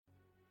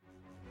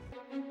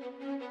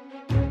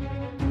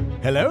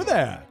Hello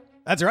there.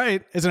 That's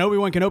right. It's an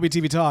Obi-Wan Kenobi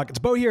TV Talk. It's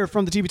Bo here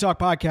from the TV Talk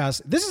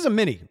podcast. This is a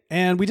mini,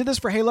 and we did this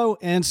for Halo,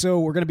 and so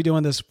we're going to be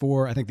doing this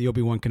for, I think, the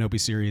Obi-Wan Kenobi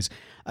series.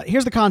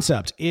 Here's the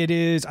concept. It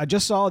is, I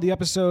just saw the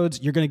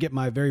episodes. You're going to get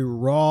my very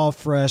raw,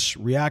 fresh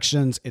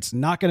reactions. It's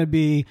not going to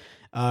be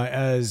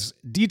as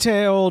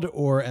detailed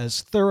or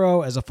as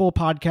thorough as a full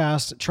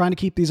podcast. Trying to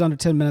keep these under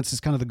 10 minutes is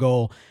kind of the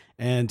goal.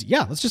 And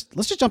yeah, let's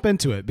just jump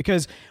into it,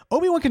 because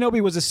Obi-Wan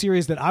Kenobi was a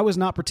series that I was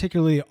not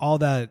particularly all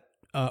that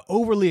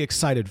overly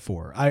excited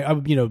for. I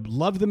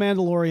loved The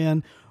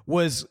Mandalorian,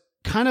 was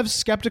kind of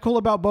skeptical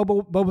about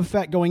Boba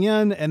Fett going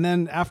in, and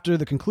then after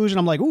the conclusion,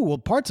 I'm like, ooh, well,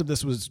 parts of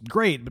this was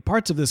great, but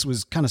parts of this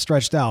was kind of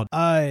stretched out.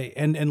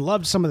 And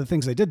loved some of the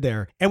things they did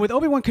there. And with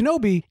Obi-Wan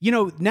Kenobi,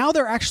 now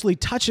they're actually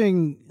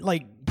touching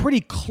like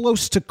pretty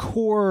close to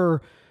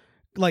core,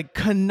 like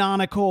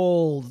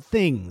canonical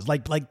things,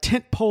 like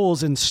tent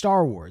poles in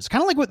Star Wars,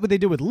 kind of like what they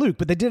did with Luke,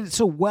 but they did it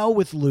so well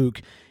with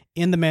Luke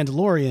in The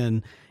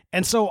Mandalorian.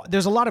 And so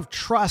there's a lot of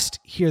trust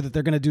here that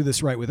they're going to do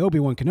this right with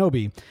Obi-Wan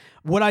Kenobi.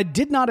 What I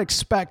did not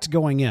expect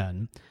going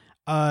in,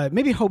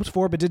 maybe hoped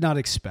for, but did not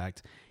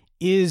expect,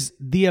 is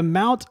the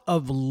amount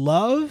of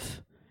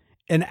love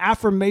and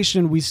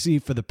affirmation we see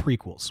for the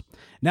prequels.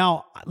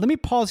 Now, let me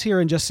pause here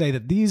and just say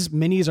that these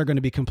minis are going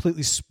to be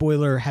completely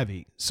spoiler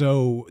heavy.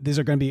 So these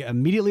are going to be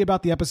immediately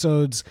about the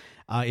episodes.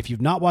 If you've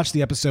not watched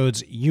the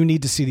episodes, you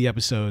need to see the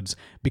episodes,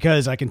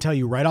 because I can tell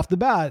you right off the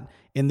bat,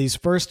 in these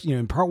first,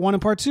 in part 1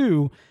 and part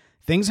 2,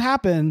 things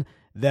happen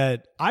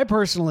that I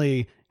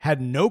personally had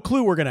no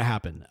clue were going to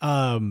happen.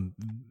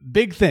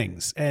 Big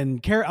things,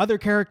 and other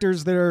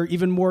characters that are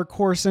even more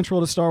core central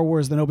to Star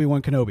Wars than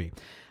Obi-Wan Kenobi.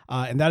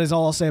 And that is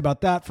all I'll say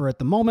about that for at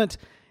the moment.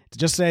 To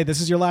just say,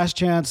 this is your last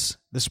chance.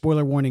 The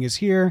spoiler warning is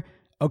here.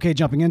 Okay,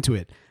 jumping into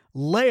it.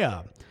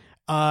 Leia.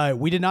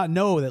 We did not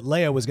know that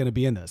Leia was going to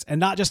be in this. And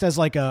not just as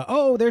like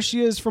there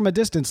she is from a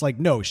distance. Like,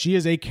 no, she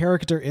is a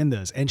character in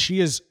this. And she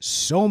is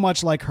so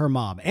much like her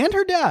mom and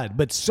her dad,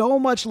 but so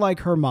much like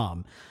her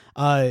mom.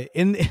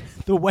 In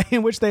the way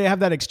in which they have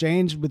that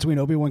exchange between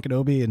Obi-Wan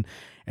Kenobi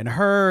and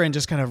her, and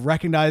just kind of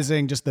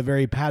recognizing just the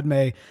very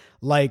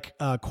Padme-like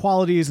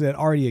qualities that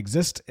already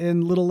exist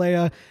in little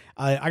Leia.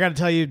 I got to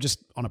tell you,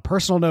 just on a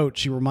personal note,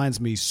 she reminds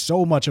me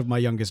so much of my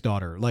youngest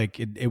daughter. Like,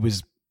 it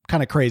was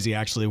kind of crazy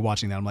actually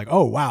watching that. I'm like,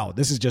 oh wow,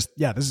 this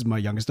is my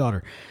youngest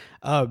daughter.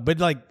 But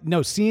like,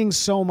 no, seeing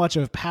so much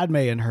of Padme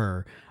in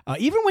her,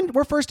 even when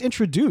we're first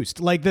introduced,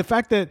 like the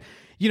fact that,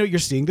 you're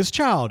seeing this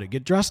child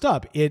get dressed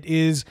up. It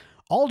is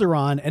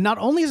Alderaan. And not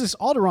only is this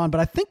Alderaan,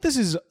 but I think this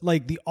is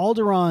like the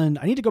Alderaan.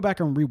 I need to go back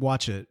and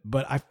rewatch it,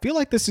 but I feel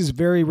like this is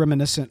very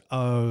reminiscent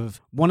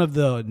of one of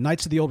the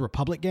Knights of the Old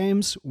Republic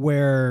games,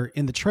 where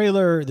in the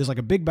trailer, there's like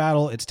a big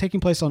battle. It's taking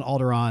place on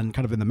Alderaan,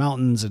 kind of in the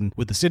mountains and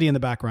with the city in the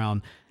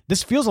background.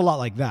 This feels a lot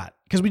like that,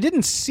 because we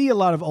didn't see a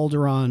lot of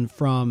Alderaan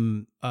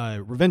from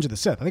Revenge of the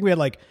Sith. I think we had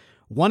like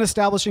one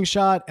establishing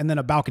shot and then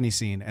a balcony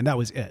scene, and that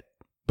was it.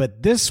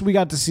 But this, we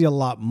got to see a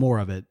lot more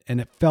of it,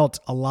 and it felt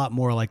a lot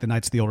more like the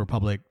Knights of the Old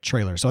Republic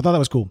trailer. So I thought that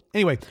was cool.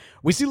 Anyway,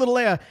 we see little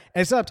Leia,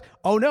 except,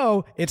 oh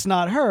no, it's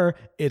not her.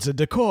 It's a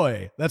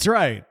decoy. That's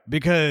right,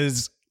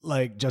 because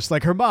like just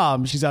like her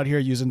mom, she's out here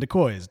using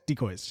decoys.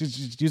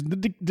 She's using the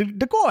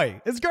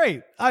decoy. It's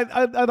great.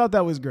 I thought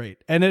that was great,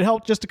 and it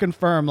helped just to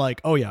confirm,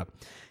 like, oh yeah,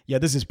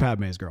 this is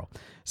Padme's girl.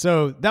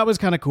 So that was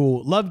kind of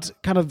cool. Loved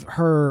kind of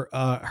her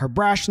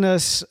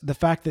brashness, the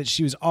fact that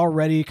she was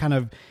already kind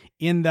of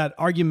in that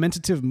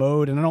argumentative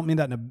mode. And I don't mean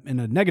that in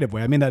a negative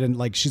way. I mean that in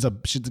like, she's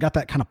got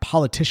that kind of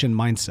politician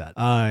mindset,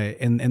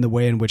 in the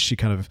way in which she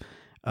kind of,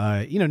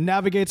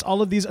 navigates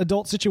all of these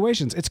adult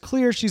situations. It's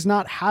clear she's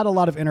not had a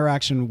lot of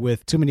interaction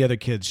with too many other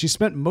kids. She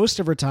spent most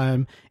of her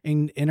time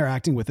in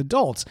interacting with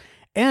adults.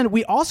 And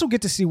we also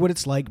get to see what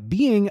it's like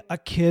being a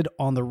kid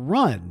on the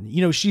run.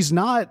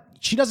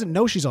 She doesn't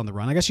know she's on the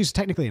run. I guess she's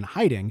technically in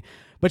hiding,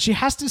 but she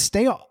has to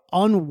stay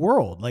on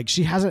world. Like,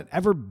 she hasn't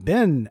ever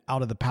been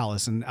out of the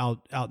palace and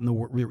out in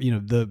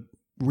the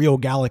real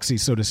galaxy,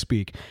 so to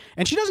speak.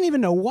 And she doesn't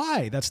even know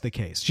why that's the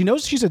case. She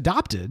knows she's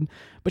adopted,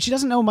 but she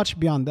doesn't know much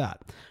beyond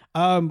that.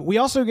 We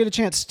also get a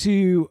chance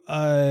to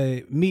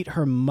meet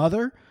her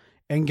mother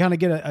and kind of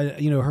get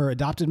her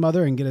adopted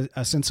mother, and get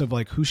a sense of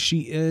like who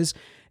she is.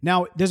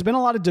 Now, there's been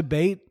a lot of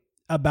debate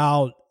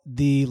about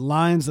the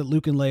lines that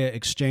Luke and Leia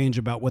exchange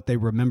about what they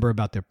remember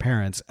about their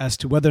parents, as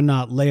to whether or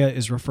not Leia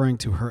is referring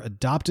to her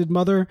adopted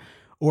mother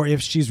or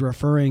if she's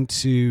referring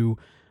to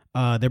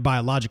their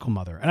biological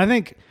mother. And I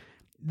think,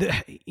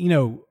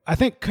 I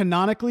think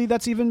canonically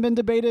that's even been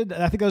debated.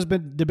 I think that's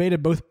been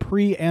debated both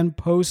pre and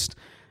post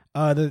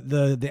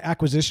the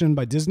acquisition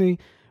by Disney.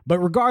 But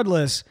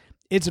regardless,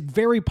 it's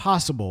very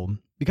possible,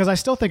 because I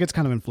still think it's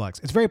kind of in flux,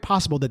 it's very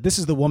possible that this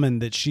is the woman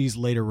that she's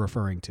later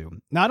referring to.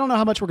 Now, I don't know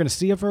how much we're going to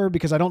see of her,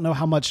 because I don't know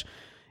how much,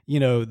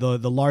 the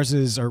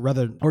Larses, or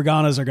rather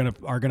Organas,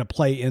 are gonna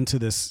play into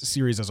this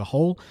series as a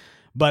whole.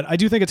 But I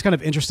do think it's kind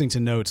of interesting to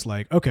note,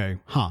 like, okay,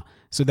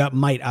 so that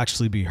might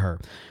actually be her.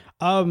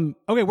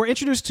 Okay, we're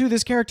introduced to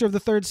this character of the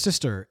third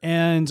sister,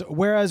 and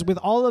whereas with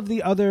all of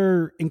the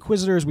other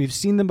Inquisitors, we've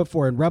seen them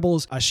before in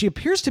Rebels, she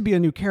appears to be a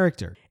new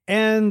character.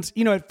 And,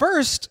 at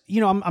first,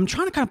 I'm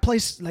trying to kind of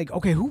place like,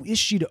 okay, who is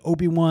she to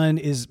Obi-Wan?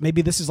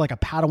 Maybe this is like a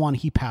Padawan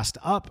he passed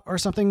up or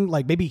something.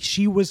 Like maybe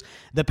she was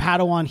the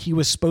Padawan he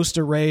was supposed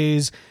to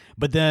raise,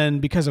 but then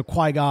because of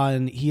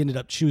Qui-Gon, he ended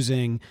up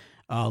choosing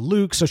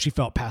Luke, so she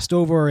felt passed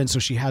over, and so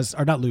she has,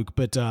 or not Luke,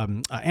 but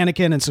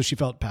Anakin, and so she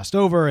felt passed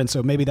over, and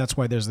so maybe that's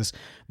why there's this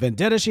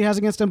vendetta she has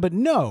against him. But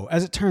no,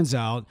 as it turns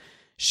out,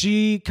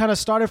 she kind of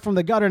started from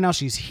the gutter, now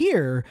she's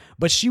here,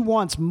 but she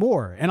wants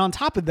more. And on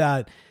top of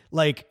that,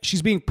 like,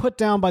 she's being put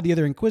down by the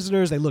other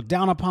Inquisitors. They look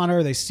down upon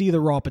her. They see the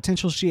raw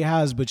potential she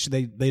has, but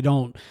they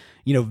don't,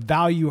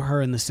 value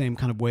her in the same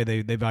kind of way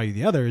they value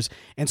the others.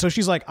 And so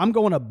she's like, I'm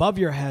going above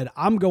your head.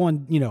 I'm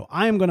going,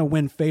 I am going to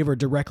win favor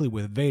directly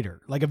with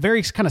Vader. Like a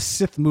very kind of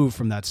Sith move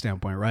from that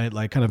standpoint, right?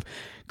 Like kind of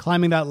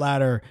climbing that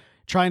ladder,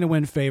 trying to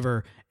win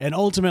favor. And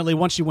ultimately,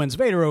 once she wins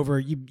Vader over,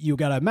 you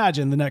got to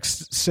imagine the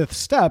next Sith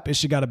step is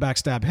she got to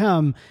backstab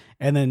him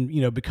and then,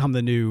 become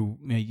the new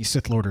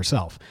Sith Lord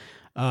herself.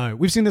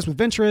 We've seen this with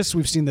Ventress.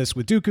 We've seen this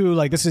with Dooku.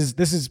 Like this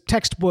is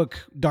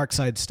textbook dark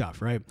side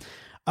stuff, right?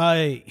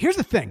 Here's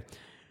the thing.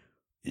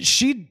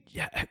 She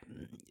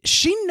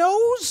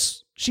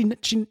knows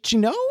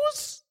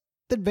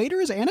that Vader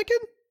is Anakin.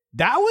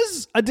 That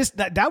was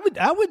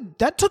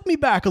that took me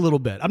back a little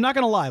bit. I'm not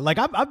gonna lie. Like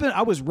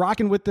I was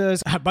rocking with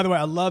this. By the way,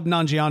 I love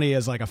Nanjiani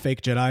as like a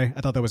fake Jedi.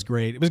 I thought that was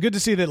great. It was good to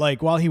see that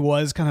like while he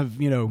was kind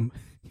of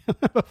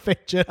a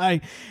fake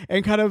Jedi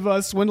and kind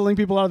of swindling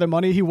people out of their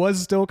money, he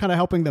was still kind of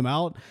helping them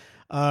out.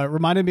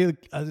 Reminded me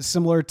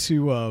similar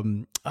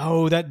to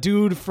that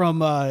dude from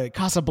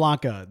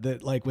Casablanca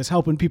that like was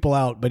helping people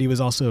out, but he was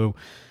also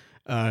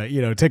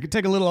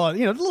take a little a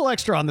little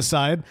extra on the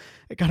side.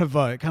 Kind of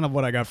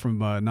what I got from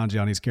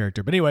Nanjiani's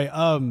character. But anyway,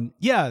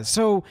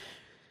 so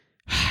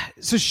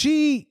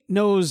she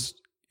knows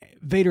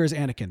Vader is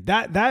Anakin.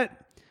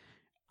 That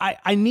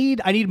I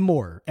need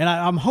more, and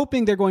I'm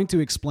hoping they're going to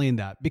explain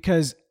that,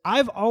 because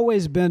I've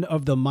always been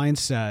of the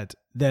mindset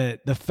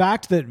that the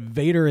fact that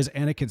Vader is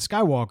Anakin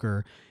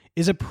Skywalker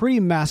is a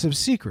pretty massive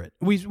secret.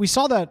 We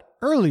saw that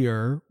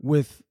earlier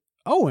with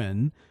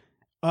Owen,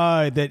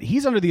 that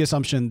he's under the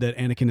assumption that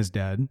Anakin is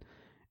dead,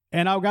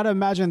 and I've got to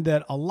imagine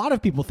that a lot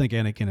of people think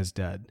Anakin is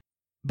dead.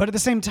 But at the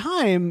same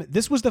time,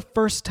 this was the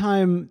first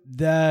time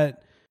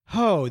that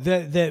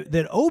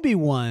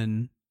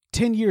Obi-Wan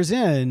 10 years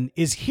in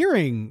is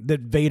hearing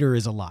that Vader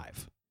is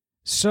alive.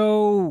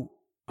 So,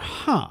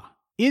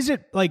 is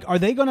it like, are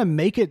they going to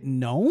make it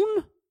known?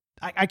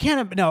 I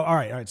can't, no. All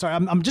right. Sorry.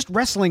 I'm just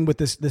wrestling with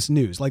this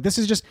news. Like this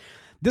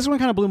one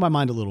kind of blew my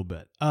mind a little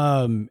bit.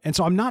 And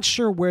so I'm not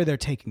sure where they're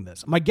taking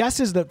this. My guess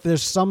is that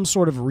there's some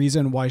sort of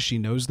reason why she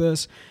knows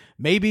this.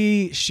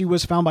 Maybe she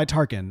was found by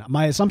Tarkin.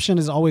 My assumption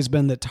has always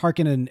been that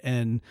Tarkin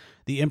and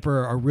the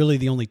Emperor are really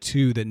the only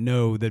two that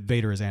know that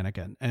Vader is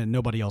Anakin, and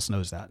nobody else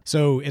knows that.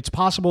 So it's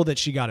possible that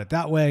she got it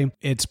that way.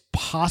 It's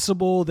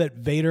possible that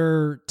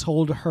Vader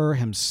told her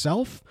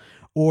himself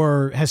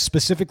or has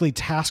specifically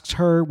tasked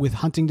her with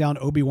hunting down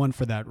Obi-Wan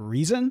for that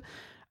reason.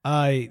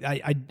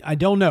 I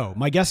don't know.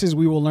 My guess is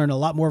we will learn a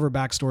lot more of her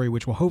backstory,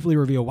 which will hopefully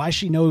reveal why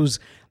she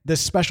knows this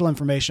special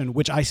information,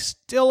 which I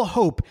still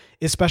hope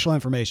is special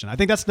information. I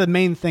think that's the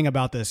main thing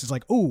about this. It's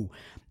like, ooh,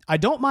 I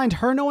don't mind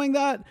her knowing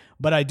that,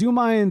 but I do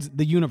mind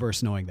the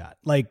universe knowing that.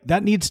 Like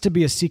that needs to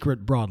be a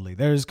secret broadly.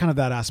 There's kind of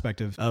that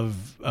aspect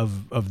of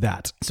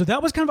that. So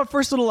that was kind of a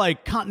first little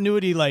like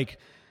continuity, like,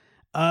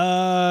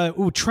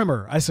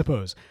 trimmer, I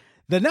suppose.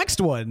 The next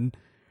one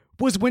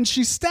was when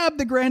she stabbed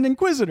the Grand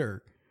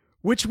Inquisitor,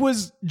 which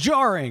was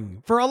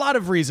jarring for a lot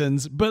of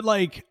reasons, but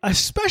like,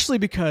 especially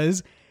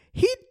because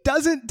he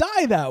doesn't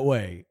die that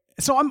way.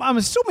 So I'm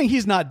assuming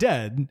he's not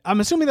dead. I'm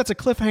assuming that's a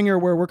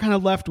cliffhanger where we're kind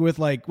of left with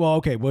like, well,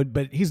 okay,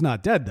 but he's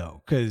not dead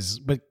though, because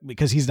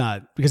he's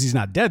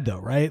not dead though,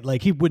 right?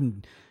 Like he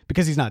wouldn't,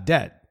 because he's not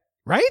dead,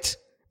 right?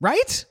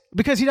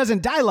 Because he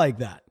doesn't die like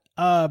that.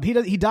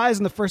 He dies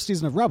in the first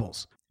season of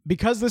Rebels.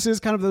 Because this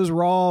is kind of those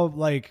raw,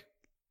 like,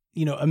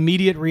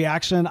 immediate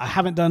reaction. I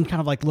haven't done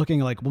kind of like looking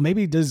like, well,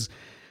 maybe does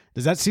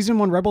that season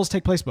 1 Rebels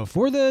take place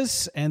before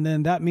this? And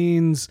then that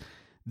means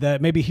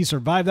that maybe he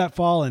survived that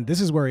fall and this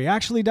is where he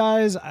actually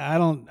dies. I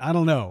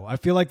don't know. I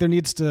feel like there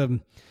needs to,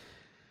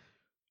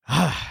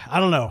 I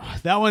don't know.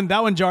 That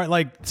one jar,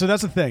 like, so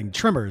that's the thing.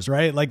 Tremors,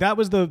 right? Like that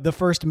was the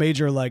first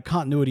major like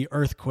continuity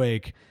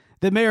earthquake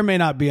that may or may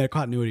not be a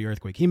continuity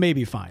earthquake. He may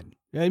be fine.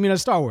 I mean,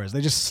 it's Star Wars.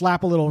 They just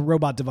slap a little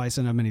robot device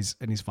in him and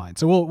he's fine.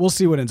 So we'll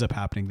see what ends up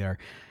happening there.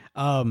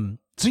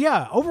 So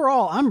yeah,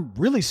 overall, I'm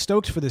really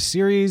stoked for this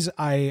series.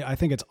 I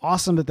think it's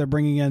awesome that they're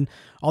bringing in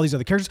all these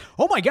other characters.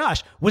 Oh my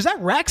gosh, was that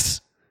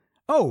Rex?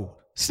 Oh,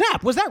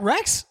 snap. Was that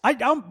Rex? I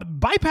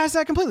bypassed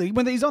that completely.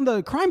 When he's on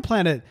the crime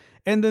planet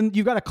and then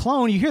you got a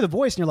clone, you hear the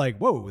voice and you're like,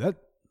 whoa,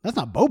 that's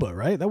not Boba,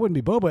 right? That wouldn't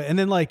be Boba. And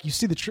then like you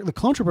see the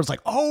clone trooper, it's like,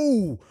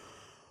 oh,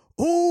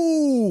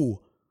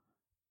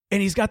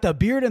 and he's got the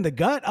beard and the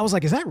gut. I was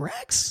like, is that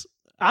Rex?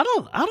 I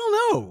don't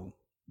know.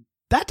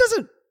 That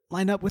doesn't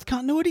line up with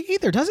continuity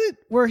either, does it?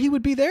 Where he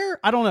would be there?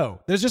 I don't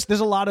know. There's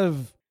a lot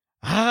of,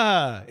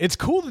 It's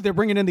cool that they're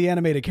bringing in the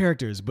animated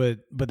characters, but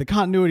the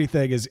continuity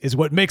thing is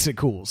what makes it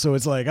cool. So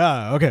it's like,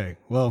 okay,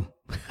 well,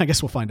 I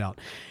guess we'll find out.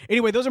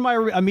 Anyway, those are my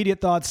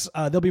immediate thoughts.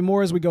 There'll be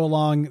more as we go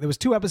along. There was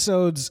 2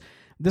 episodes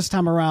this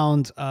time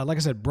around. Like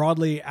I said,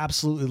 broadly,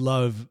 absolutely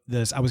love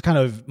this. I was kind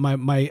of,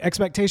 my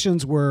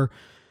expectations were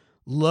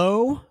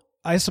low,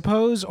 I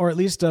suppose, or at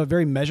least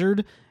very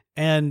measured.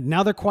 And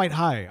now they're quite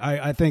high.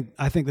 I think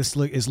this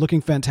is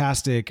looking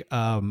fantastic.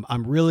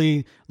 I'm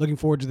really looking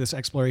forward to this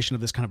exploration of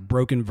this kind of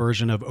broken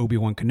version of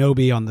Obi-Wan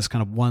Kenobi on this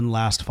kind of one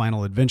last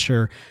final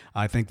adventure.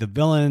 I think the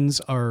villains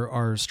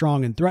are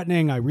strong and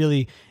threatening. I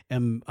really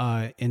am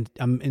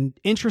I'm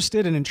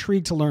interested and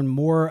intrigued to learn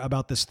more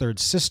about this third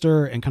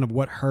sister and kind of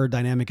what her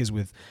dynamic is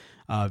with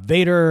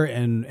Vader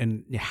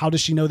and how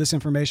does she know this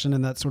information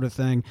and that sort of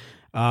thing.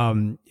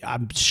 I'm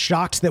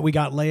shocked that we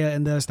got Leia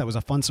in this. That was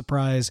a fun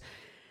surprise.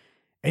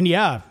 And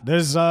yeah,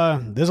 there's a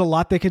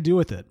lot they could do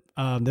with it.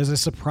 There's a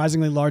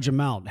surprisingly large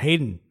amount.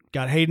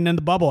 Got Hayden in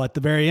the bubble at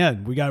the very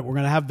end. We're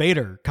gonna have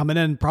Vader coming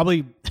in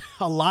probably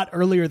a lot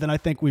earlier than I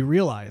think we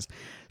realized.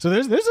 So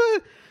there's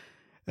a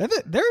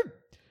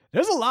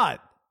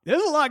lot.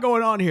 There's a lot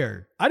going on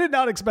here. I did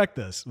not expect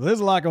this.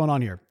 There's a lot going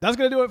on here. That's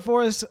going to do it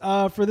for us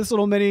for this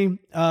little mini.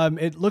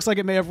 It looks like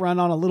it may have run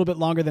on a little bit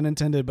longer than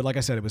intended, but like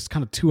I said, it was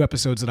kind of 2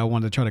 episodes that I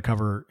wanted to try to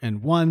cover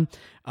in one.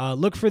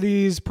 Look for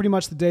these pretty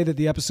much the day that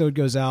the episode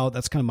goes out.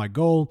 That's kind of my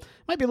goal.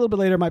 Might be a little bit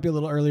later, might be a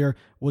little earlier.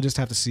 We'll just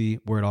have to see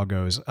where it all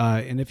goes.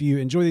 And if you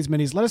enjoy these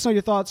minis, let us know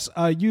your thoughts.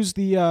 Use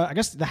the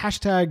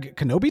hashtag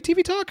Kenobi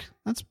TV Talk.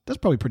 That's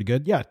probably pretty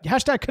good. Yeah,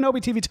 hashtag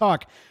Kenobi TV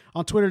Talk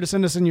on Twitter to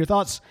send us in your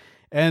thoughts.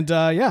 And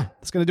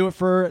that's going to do it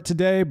for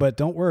today, but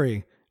don't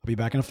worry, I'll be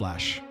back in a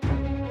flash.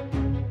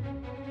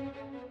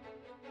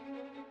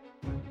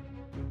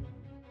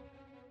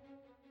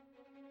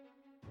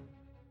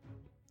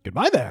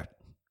 Goodbye there.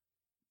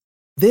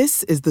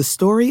 This is the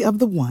story of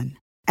the one.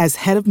 As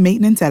head of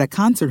maintenance at a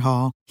concert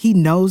hall, he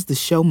knows the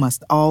show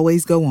must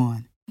always go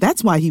on.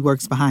 That's why he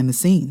works behind the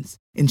scenes,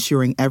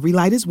 ensuring every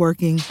light is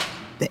working,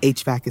 the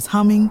HVAC is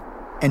humming,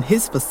 and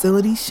his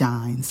facility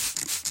shines.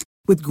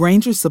 With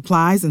Grainger's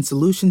supplies and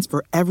solutions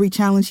for every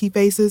challenge he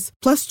faces,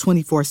 plus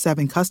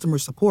 24/7 customer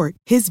support,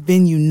 his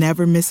venue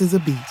never misses a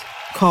beat.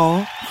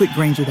 Call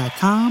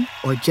quickgrainger.com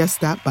or just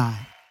stop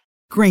by.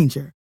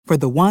 Grainger, for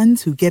the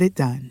ones who get it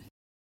done.